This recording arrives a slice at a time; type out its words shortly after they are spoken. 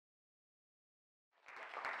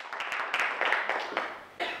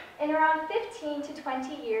In around 15 to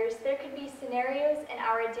 20 years, there could be scenarios in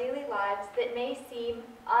our daily lives that may seem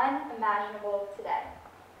unimaginable today.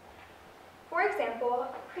 For example,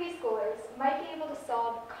 preschoolers might be able to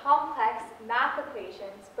solve complex math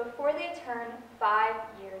equations before they turn 5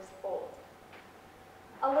 years old.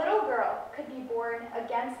 A little girl could be born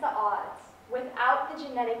against the odds without the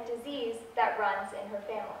genetic disease that runs in her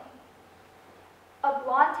family. A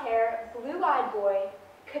blonde-haired, blue-eyed boy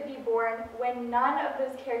could be born when none of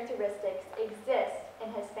those characteristics exist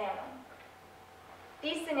in his family.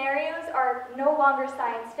 These scenarios are no longer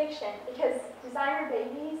science fiction because designer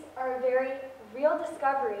babies are a very real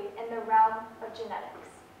discovery in the realm of genetics.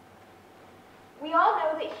 We all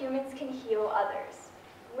know that humans can heal others,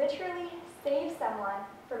 literally save someone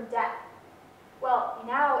from death. Well,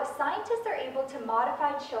 now scientists are able to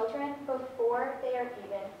modify children before they are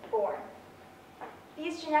even born.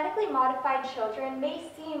 These genetically modified children may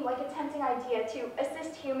seem like a tempting idea to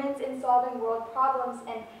assist humans in solving world problems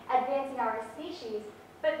and advancing our species,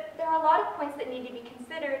 but there are a lot of points that need to be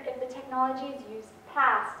considered if the technology is used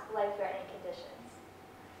past life-threatening conditions.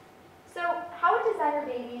 So how would designer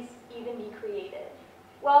babies even be created?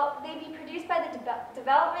 Well, they'd be produced by the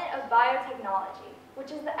development of biotechnology,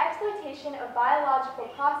 which is the exploitation of biological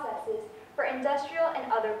processes for industrial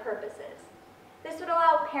and other purposes. This would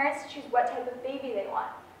allow parents to choose what type of baby they want,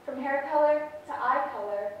 from hair color to eye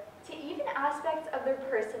color, to even aspects of their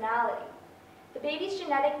personality. The baby's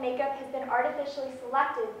genetic makeup has been artificially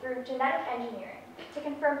selected through genetic engineering to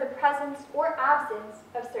confirm the presence or absence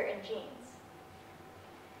of certain genes.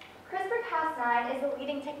 CRISPR-Cas9 is a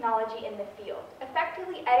leading technology in the field,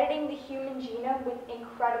 effectively editing the human genome with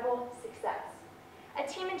incredible success. A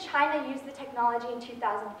team in China used the technology in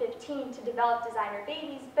 2015 to develop designer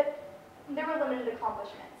babies, but there were limited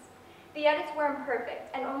accomplishments. The edits were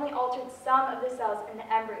imperfect and only altered some of the cells in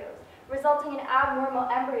the embryos, resulting in abnormal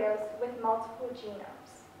embryos with multiple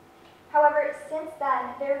genomes. However, since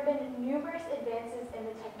then, there have been numerous advances in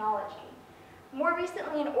the technology. More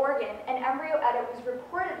recently in Oregon, an embryo edit was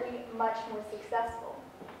reportedly much more successful.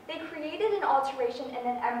 They created an alteration in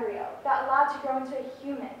an embryo that allowed to grow into a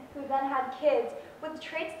human who then had kids with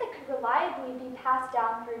traits that could reliably be passed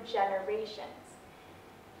down through generations.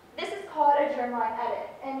 This is called a germline edit,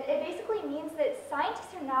 and it basically means that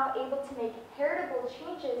scientists are now able to make heritable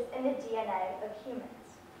changes in the DNA of humans.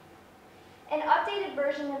 An updated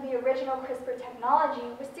version of the original CRISPR technology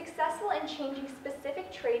was successful in changing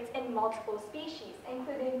specific traits in multiple species,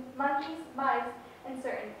 including monkeys, mice, and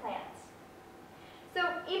certain plants. So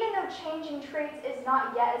even though changing traits is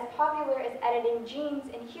not yet as popular as editing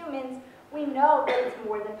genes in humans, we know that it's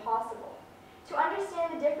more than possible. To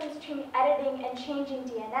understand the difference between editing and changing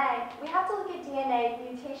DNA, we have to look at DNA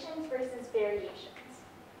mutations versus variations.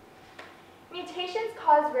 Mutations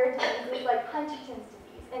cause rare diseases like Huntington's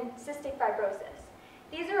disease and cystic fibrosis.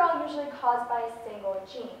 These are all usually caused by a single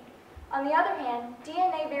gene. On the other hand,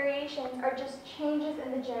 DNA variations are just changes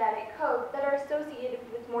in the genetic code that are associated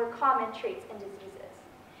with more common traits and diseases.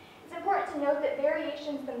 It's important to note that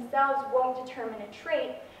variations themselves won't determine a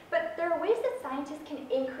trait, but there are ways that scientists can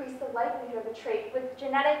increase the likelihood of a trait with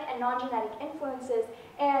genetic and non-genetic influences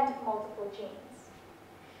and multiple genes.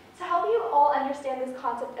 To help you all understand this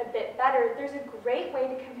concept a bit better, there's a great way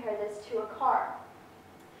to compare this to a car.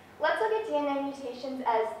 Let's look at DNA mutations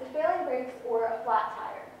as the failing brakes or a flat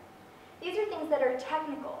tire. These are things that are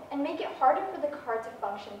technical and make it harder for the car to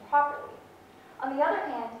function properly. On the other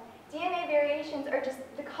hand, DNA variations are just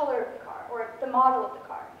the color of the car or the model of the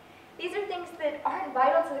car. These are things that aren't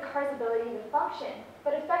vital to the car's ability to function,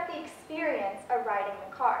 but affect the experience of riding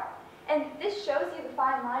the car. And this shows you the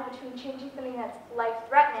fine line between changing something that's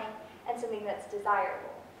life-threatening and something that's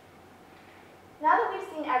desirable. Now that we've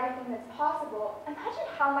seen everything that's possible, imagine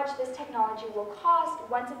how much this technology will cost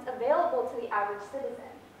once it's available to the average citizen.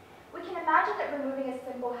 We can imagine that removing a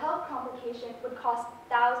simple health complication would cost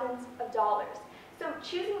thousands of dollars. So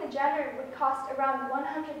choosing the gender would cost around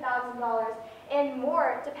 $100,000 and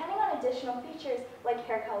more, depending on additional features like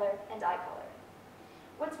hair color and eye color.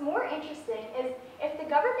 What's more interesting is if the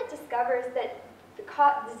government discovers that the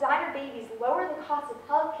designer babies lower the cost of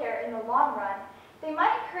healthcare in the long run, they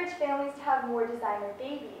might encourage families to have more designer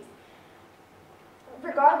babies,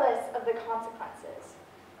 regardless of the consequences.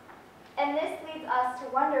 And this leads us to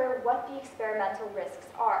wonder what the experimental risks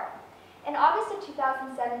are. In August of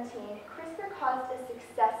 2017, CRISPR caused a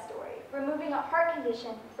success story, removing a heart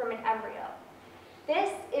condition from an embryo.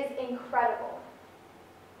 This is incredible.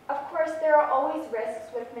 Of course, there are always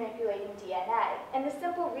risks with manipulating DNA, and the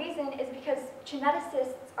simple reason is because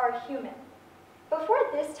geneticists are human. Before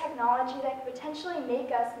this technology that could potentially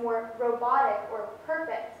make us more robotic or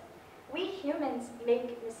perfect, We humans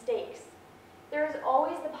make mistakes. There is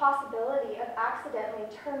always the possibility of accidentally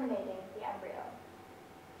terminating the embryo.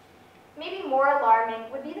 Maybe more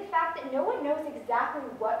alarming would be the fact that no one knows exactly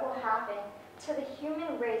what will happen to the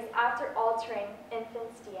human race after altering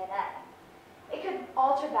infants' DNA. It could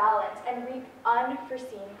alter balance and reap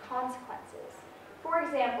unforeseen consequences. For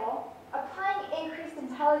example, applying increased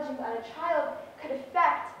intelligence on a child could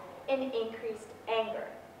affect an increased anger.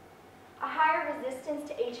 A higher resistance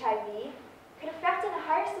to HIV could affect a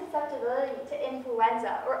higher susceptibility to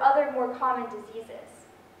influenza or other more common diseases.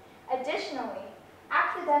 Additionally,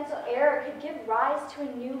 accidental error could give rise to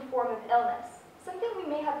a new form of illness, something we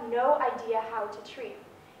may have no idea how to treat,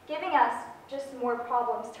 giving us just more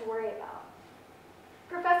problems to worry about.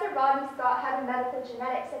 Professor Rodney Scott, head of medical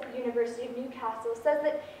genetics at the University of Newcastle, says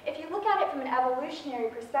that if you look at it from an evolutionary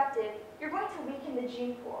perspective, you're going to weaken the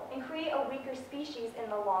gene pool and create a weaker species in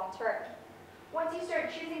the long term. Once you start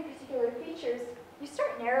choosing particular features, you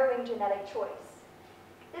start narrowing genetic choice.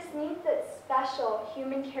 This means that special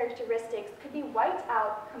human characteristics could be wiped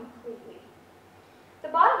out completely. The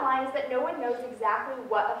bottom line is that no one knows exactly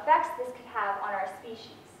what effects this could have on our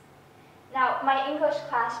species. Now, my English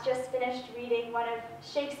class just finished reading one of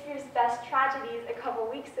Shakespeare's best tragedies a couple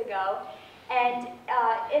weeks ago, and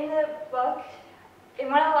in the book, in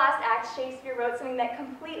one of the last acts, Shakespeare wrote something that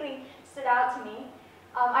completely stood out to me.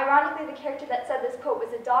 Ironically, the character that said this quote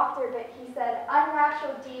was a doctor, but he said,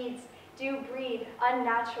 "Unnatural deeds do breed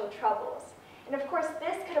unnatural troubles." And of course,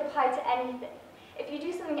 this could apply to anything. If you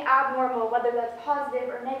do something abnormal, whether that's positive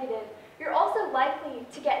or negative, you're also likely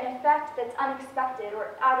to get an effect that's unexpected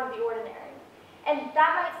or out of the ordinary. And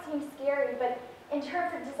that might seem scary, but in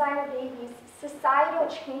terms of designer babies, societal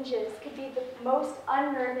changes could be the most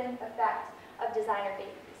unnerving effect of designer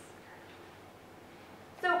babies.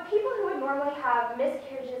 So people who would normally have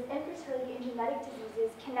miscarriages, infertility, and genetic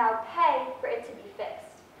diseases can now pay for it to be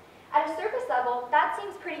fixed. At a surface level, that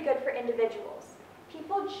seems pretty good for individuals.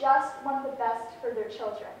 People just want the best for their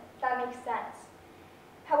children. That makes sense.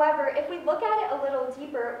 However, if we look at it a little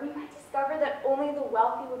deeper, we might discover that only the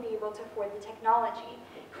wealthy would be able to afford the technology,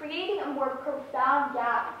 creating a more profound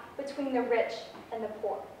gap between the rich and the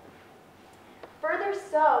poor. Further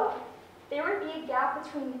so, there would be a gap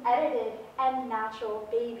between edited and natural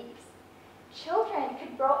babies. Children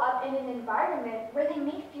could grow up in an environment where they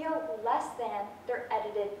may feel less than their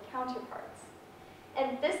edited counterparts.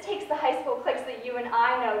 And this takes the high school cliques that you and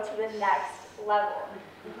I know to the next level.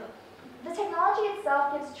 The technology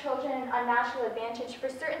itself gives children an unnatural advantage for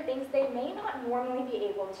certain things they may not normally be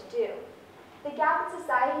able to do. The gap in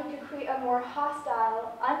society could create a more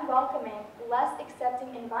hostile, unwelcoming, less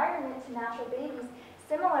accepting environment to natural babies,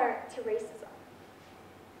 similar to racism.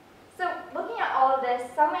 So, looking at all of this,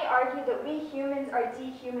 some may argue that we humans are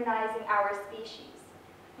dehumanizing our species.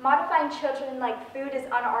 Modifying children like food is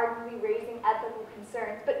unarguably raising ethical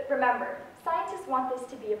concerns, but remember, scientists want this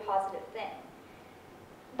to be a positive thing.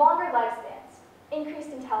 Longer lifespans, increased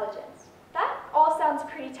intelligence, that all sounds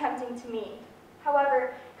pretty tempting to me.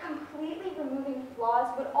 However, completely removing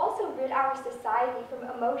flaws would also rid our society from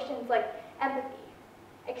emotions like empathy,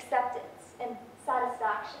 acceptance, and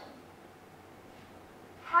satisfaction.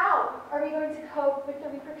 How are we going to cope with the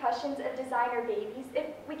repercussions of designer babies if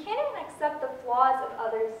we can't even accept the flaws of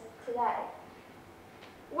others today?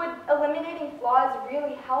 Would eliminating flaws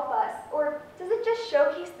really help us, or does it just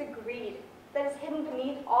showcase the greed that is hidden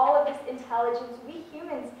beneath all of this intelligence we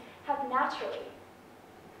humans have naturally?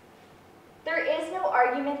 There is no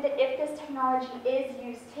argument that if this technology is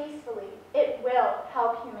used tastefully, it will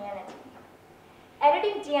help humanity.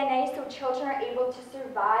 Editing DNA so children are able to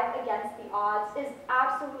survive against the odds is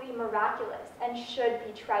absolutely miraculous and should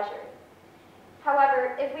be treasured.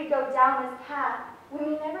 However, if we go down this path, we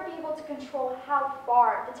may never be able to control how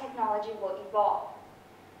far the technology will evolve.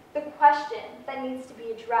 The question that needs to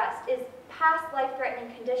be addressed is, past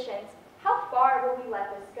life-threatening conditions, how far will we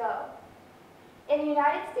let this go? In the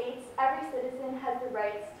United States, every citizen has the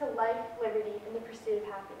rights to life, liberty, and the pursuit of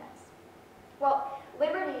happiness. Well,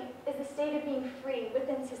 liberty is the state of being free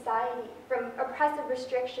within society from oppressive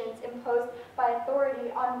restrictions imposed by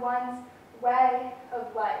authority on one's way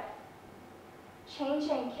of life.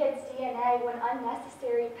 Changing kids' DNA when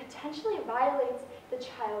unnecessary potentially violates the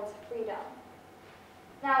child's freedom.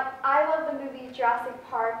 Now, I love the movie Jurassic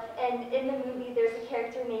Park, and in the movie there's a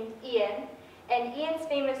character named Ian, and Ian's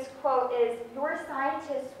famous quote is, "Your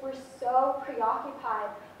scientists were so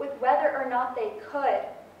preoccupied with whether or not they could,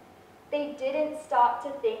 they didn't stop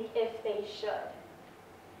to think if they should."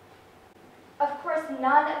 Of course,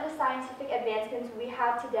 none of the scientific advancements we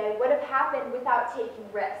have today would have happened without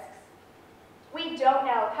taking risks. We don't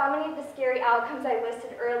know how many of the scary outcomes I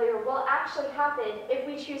listed earlier will actually happen if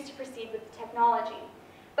we choose to proceed with the technology.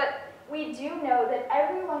 But we do know that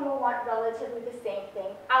everyone will want relatively the same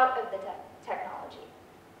thing out of the technology.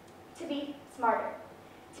 To be smarter,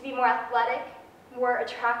 to be more athletic, more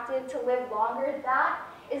attractive, to live longer, that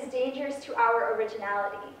is dangerous to our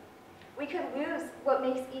originality. We could lose what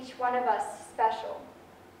makes each one of us special.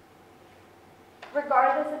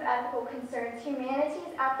 Regardless of ethical concerns, humanity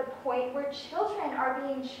is at the point where children are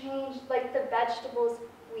being changed like the vegetables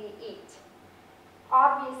we eat.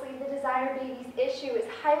 Obviously, the designer babies issue is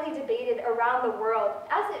highly debated around the world,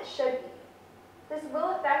 as it should be. This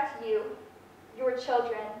will affect you, your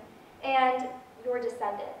children, and your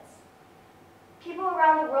descendants. People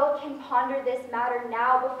around the world can ponder this matter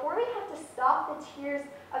now before we have to stop the tears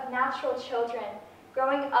of natural children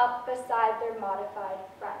growing up beside their modified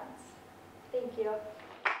friends. Thank you.